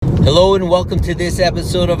Hello and welcome to this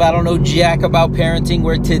episode of I Don't Know Jack About Parenting,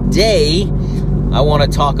 where today I want to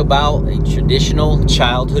talk about a traditional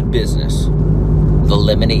childhood business, the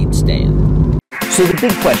lemonade stand. So the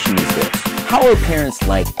big question is this: how are parents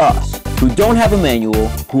like us, who don't have a manual,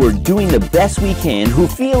 who are doing the best we can, who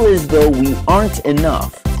feel as though we aren't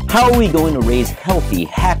enough, how are we going to raise healthy,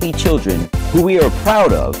 happy children who we are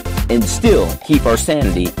proud of and still keep our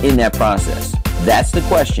sanity in that process? That's the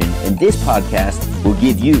question, and this podcast will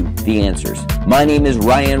give you the answers. My name is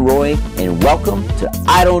Ryan Roy, and welcome to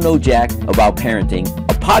I Don't Know Jack About Parenting,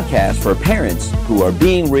 a podcast for parents who are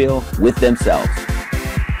being real with themselves.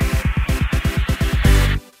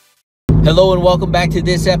 Hello and welcome back to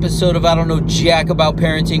this episode of I Don't Know Jack About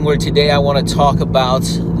Parenting, where today I want to talk about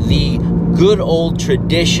the good old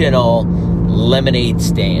traditional lemonade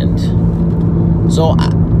stand. So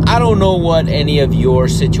I don't know what any of your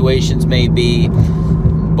situations may be,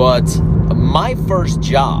 but my first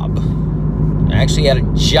job, I actually had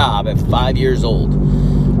a job at 5 years old.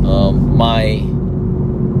 My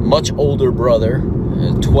much older brother,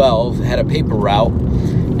 12, had a paper route,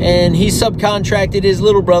 and he subcontracted his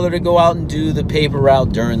little brother to go out and do the paper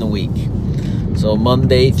route during the week. So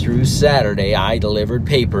Monday through Saturday, I delivered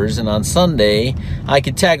papers, and on Sunday, I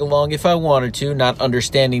could tag along if I wanted to, not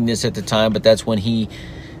understanding this at the time, but that's when he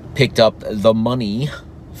picked up the money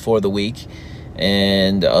for the week,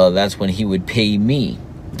 and that's when he would pay me.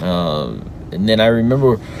 And then I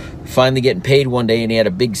remember finally getting paid one day, and he had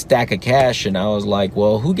a big stack of cash, and I was like,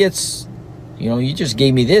 well, who gets, you just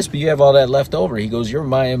gave me this, but you have all that left over. He goes, you're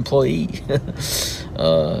my employee.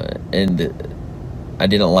 And I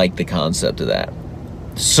didn't like the concept of that.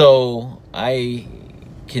 So I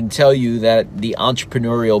can tell you that the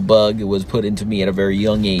entrepreneurial bug was put into me at a very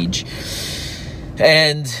young age.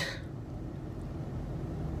 And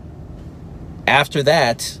after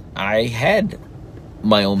that, I had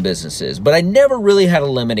my own businesses, but I never really had a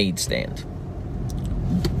lemonade stand.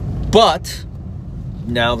 But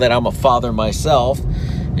now that I'm a father myself,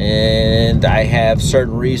 and I have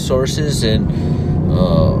certain resources and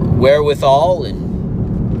wherewithal,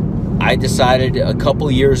 and I decided a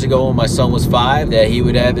couple years ago when my son was 5 that he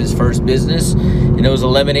would have his first business, and it was a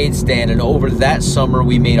lemonade stand. And over that summer,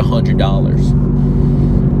 we made $100.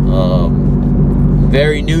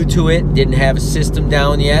 Very new to it, didn't have a system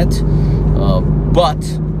down yet, but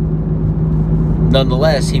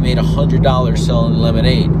nonetheless, he made $100 selling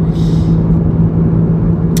lemonade.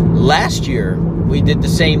 Last year, we did the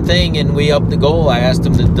same thing, and we upped the goal. I asked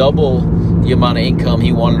him to double the amount of income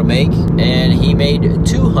he wanted to make, and he made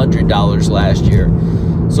 $200 last year.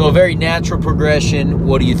 So a very natural progression.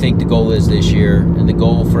 What do you think the goal is this year? And the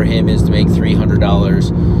goal for him is to make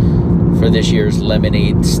 $300 for this year's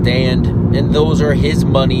lemonade stand, and those are his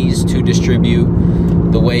monies to distribute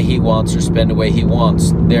the way he wants or spend the way he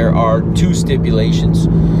wants. There are 2 stipulations.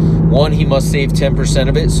 One, he must save 10%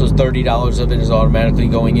 of it, so $30 of it is automatically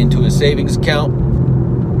going into his savings account.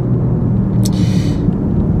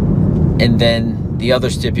 And then the other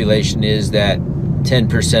stipulation is that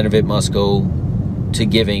 10% of it must go to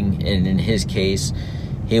giving, and in his case,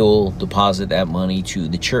 he will deposit that money to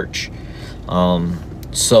the church.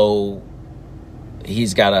 So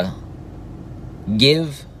he's got to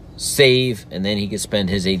give, save, and then he can spend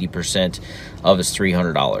his 80% of his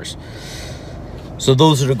 $300. So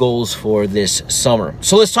those are the goals for this summer.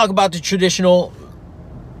 So let's talk about the traditional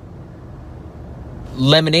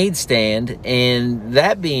lemonade stand, and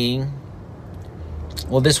that being,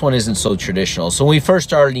 well, this one isn't so traditional. So when we first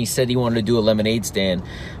started, he said he wanted to do a lemonade stand.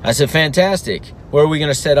 I said, fantastic. Where are we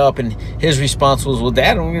going to set up? And his response was, well,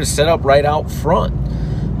 Dad, we're going to set up right out front.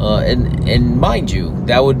 And mind you,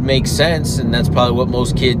 that would make sense, and that's probably what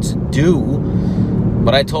most kids do.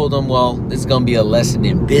 But I told him, well, this is going to be a lesson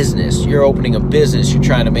in business. You're opening a business. You're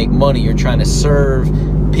trying to make money. You're trying to serve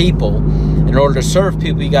people. In order to serve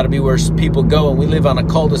people, you got to be where people go. And we live on a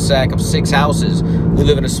cul-de-sac of 6 houses. We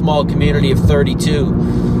live in a small community of 32.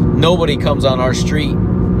 Nobody comes on our street.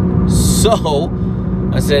 So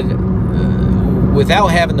I said, without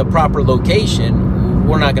having the proper location,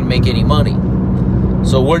 we're not going to make any money.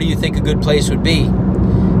 So where do you think a good place would be?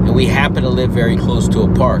 And we happen to live very close to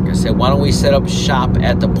a park. I said, why don't we set up shop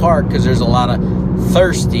at the park? Because there's a lot of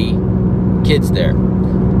thirsty kids there.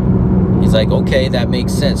 He's like, okay, that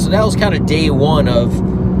makes sense. So that was kind of day one of,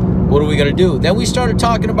 what are we going to do? Then we started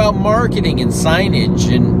talking about marketing and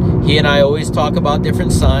signage. And he and I always talk about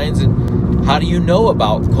different signs. And how do you know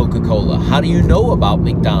about Coca-Cola? How do you know about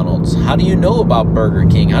McDonald's? How do you know about Burger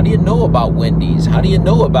King? How do you know about Wendy's? How do you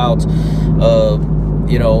know about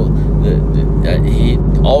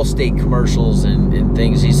Allstate commercials and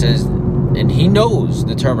things? He says, and he knows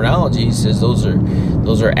the terminology. He says, those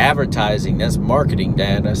are advertising, that's marketing,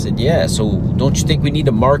 Dad. I said, yeah, so don't you think we need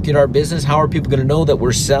to market our business? How are people going to know that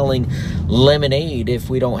we're selling lemonade if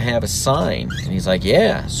we don't have a sign? And he's like,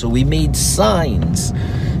 yeah. So we made signs,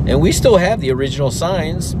 and we still have the original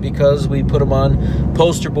signs because we put them on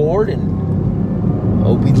poster board, and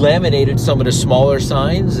we laminated some of the smaller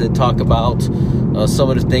signs that talk about some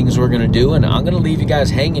of the things we're going to do. And I'm going to leave you guys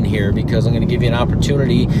hanging here because I'm going to give you an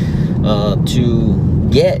opportunity to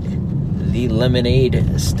get the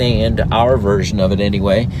lemonade stand, our version of it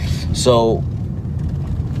anyway. So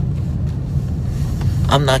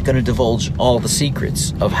I'm not going to divulge all the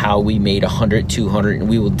secrets of how we made 100, 200, and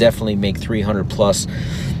we will definitely make 300 plus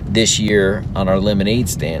this year on our lemonade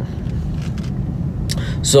stand.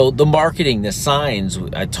 So the marketing, the signs,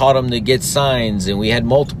 I taught them to get signs, and we had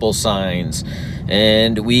multiple signs,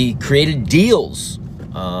 and we created deals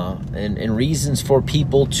and reasons for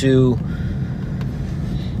people to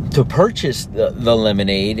purchase the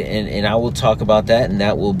lemonade, and I will talk about that, and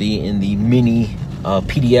that will be in the mini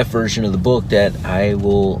PDF version of the book that I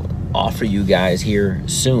will offer you guys here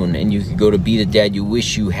soon. And you can go to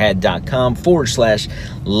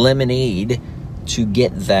BeTheDadYouWishYouHad.com/lemonade to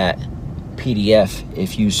get that PDF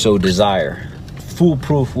if you so desire.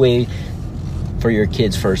 Foolproof way for your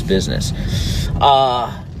kid's first business.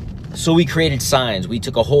 So we created signs. We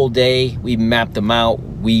took a whole day. We mapped them out.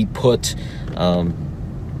 We put...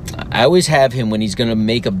 I always have him, when he's going to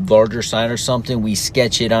make a larger sign or something, we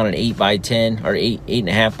sketch it on an 8x10 or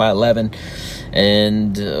 8.5 by 11,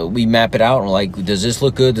 and we map it out. And we're like, does this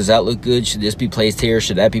look good? Does that look good? Should this be placed here?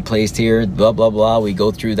 Should that be placed here? Blah, blah, blah. We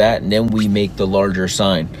go through that, and then we make the larger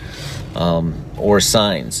sign or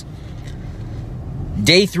signs.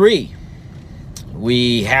 Day 3,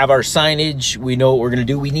 we have our signage. We know what we're going to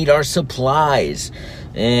do. We need our supplies.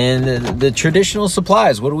 And the traditional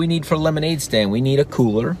supplies, what do we need for a lemonade stand? We need a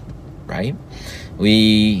cooler, right?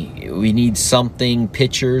 We need something,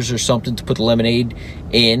 pitchers or something to put the lemonade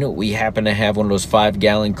in. We happen to have one of those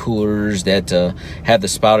 5-gallon coolers that have the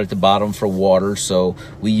spout at the bottom for water, so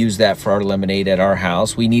we use that for our lemonade at our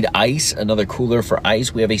house. We need ice, another cooler for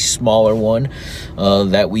ice. We have a smaller one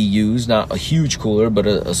that we use, not a huge cooler, but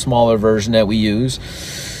a smaller version that we use.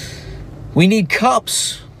 We need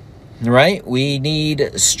cups. Right? We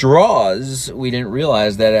need straws. We didn't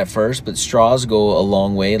realize that at first, but straws go a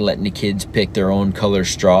long way, letting the kids pick their own color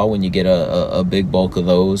straw when you get a big bulk of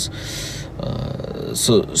those.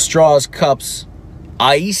 So straws, cups,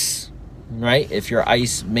 ice, right? If your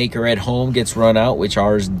ice maker at home gets run out, which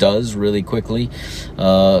ours does really quickly,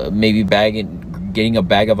 maybe getting a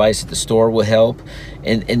bag of ice at the store will help.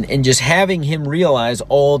 And just having him realize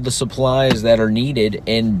all the supplies that are needed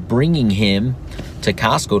and bringing him to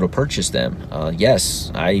Costco to purchase them.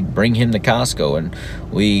 Yes, I bring him to Costco, and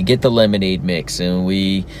we get the lemonade mix, and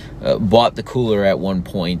we bought the cooler at one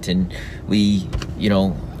point, and we,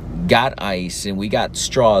 got ice, and we got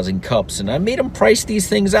straws and cups, and I made him price these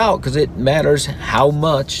things out because it matters how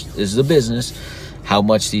much, this is a business, how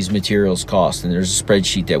much these materials cost. And there's a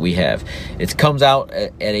spreadsheet that we have. It comes out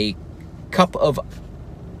at a cup of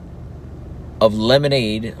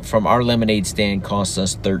lemonade from our lemonade stand costs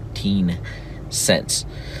us 13 cents.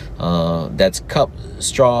 That's cup,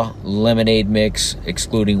 straw, lemonade mix,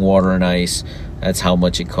 excluding water and ice. That's how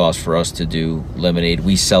much it costs for us to do lemonade.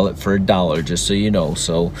 We sell it for $1, just so you know.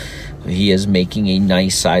 So he is making a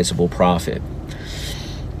nice sizable profit.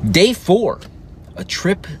 Day 4, a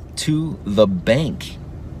trip to the bank.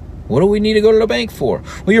 What do we need to go to the bank for?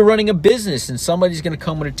 Well, you're running a business, and somebody's going to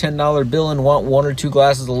come with a $10 bill and want 1 or 2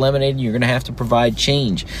 glasses of lemonade, and you're going to have to provide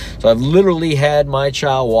change. So I've literally had my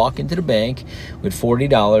child walk into the bank with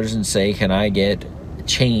 $40 and say, can I get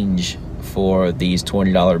change for these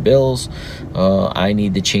 $20 bills? I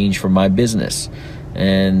need the change for my business.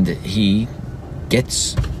 And he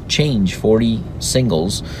gets change, 40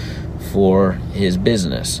 singles for his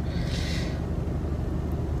business.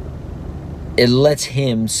 It lets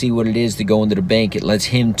him see what it is to go into the bank. It lets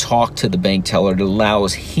him talk to the bank teller. It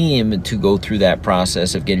allows him to go through that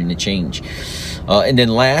process of getting the change. And then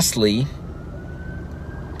lastly,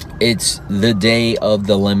 it's the day of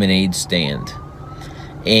the lemonade stand.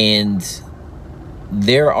 And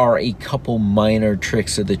there are a couple minor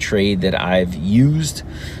tricks of the trade that I've used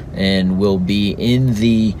and will be in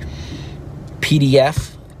the PDF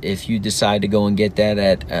if you decide to go and get that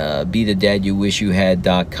at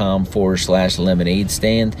BeTheDadYouWishYouHad.com/lemonade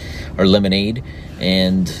stand or lemonade.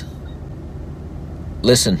 And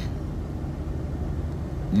listen,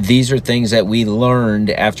 these are things that we learned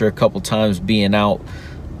after a couple times being out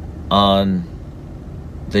on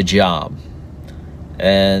the job.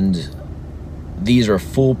 And these are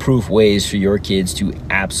foolproof ways for your kids to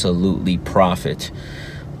absolutely profit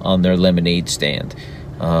on their lemonade stand.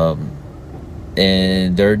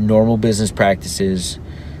 And they're normal business practices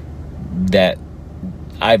that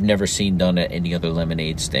I've never seen done at any other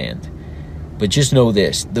lemonade stand. But just know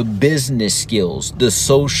this, the business skills, the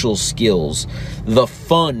social skills, the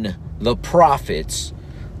fun, the profits,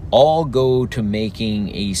 all go to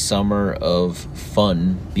making a summer of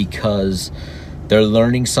fun, because they're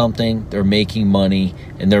learning something, they're making money,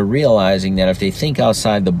 and they're realizing that if they think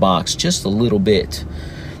outside the box just a little bit,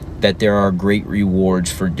 that there are great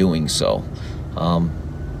rewards for doing so.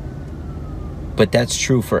 But that's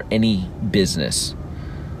true for any business.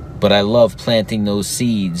 But I love planting those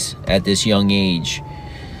seeds at this young age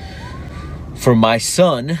for my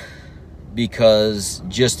son, because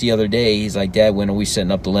just the other day, he's like, Dad, when are we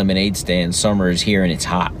setting up the lemonade stand? Summer is here and it's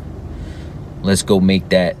hot. Let's go make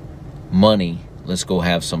that money. Let's go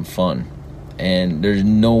have some fun. And there's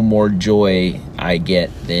no more joy I get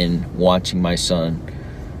than watching my son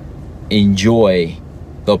enjoy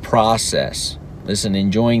the process. Listen,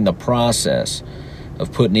 enjoying the process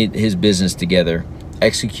of putting his business together,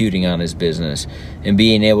 executing on his business, and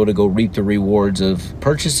being able to go reap the rewards of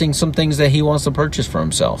purchasing some things that he wants to purchase for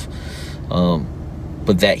himself,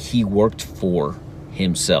 but that he worked for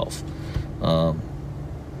himself. And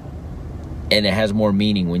it has more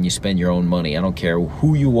meaning when you spend your own money. I don't care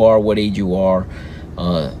who you are, what age you are.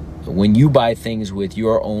 When you buy things with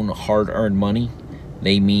your own hard-earned money,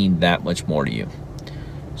 they mean that much more to you.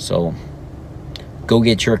 So go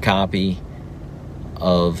get your copy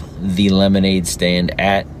of The Lemonade Stand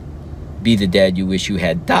at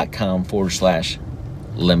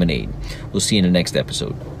BeTheDadYouWishYouHad.com/lemonade. We'll see you in the next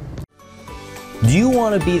episode. Do you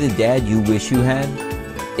want to be the dad you wish you had?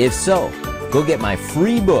 If so, go get my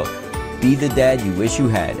free book, Be the Dad You Wish You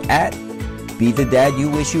Had, at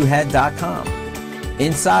BeTheDadYouWishYouHad.com.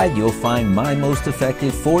 Inside, you'll find my most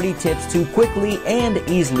effective 40 tips to quickly and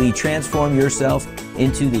easily transform yourself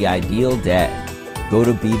into the ideal dad. Go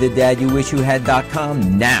to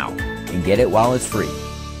BeTheDadYouWishYouHad.com now and get it while it's free.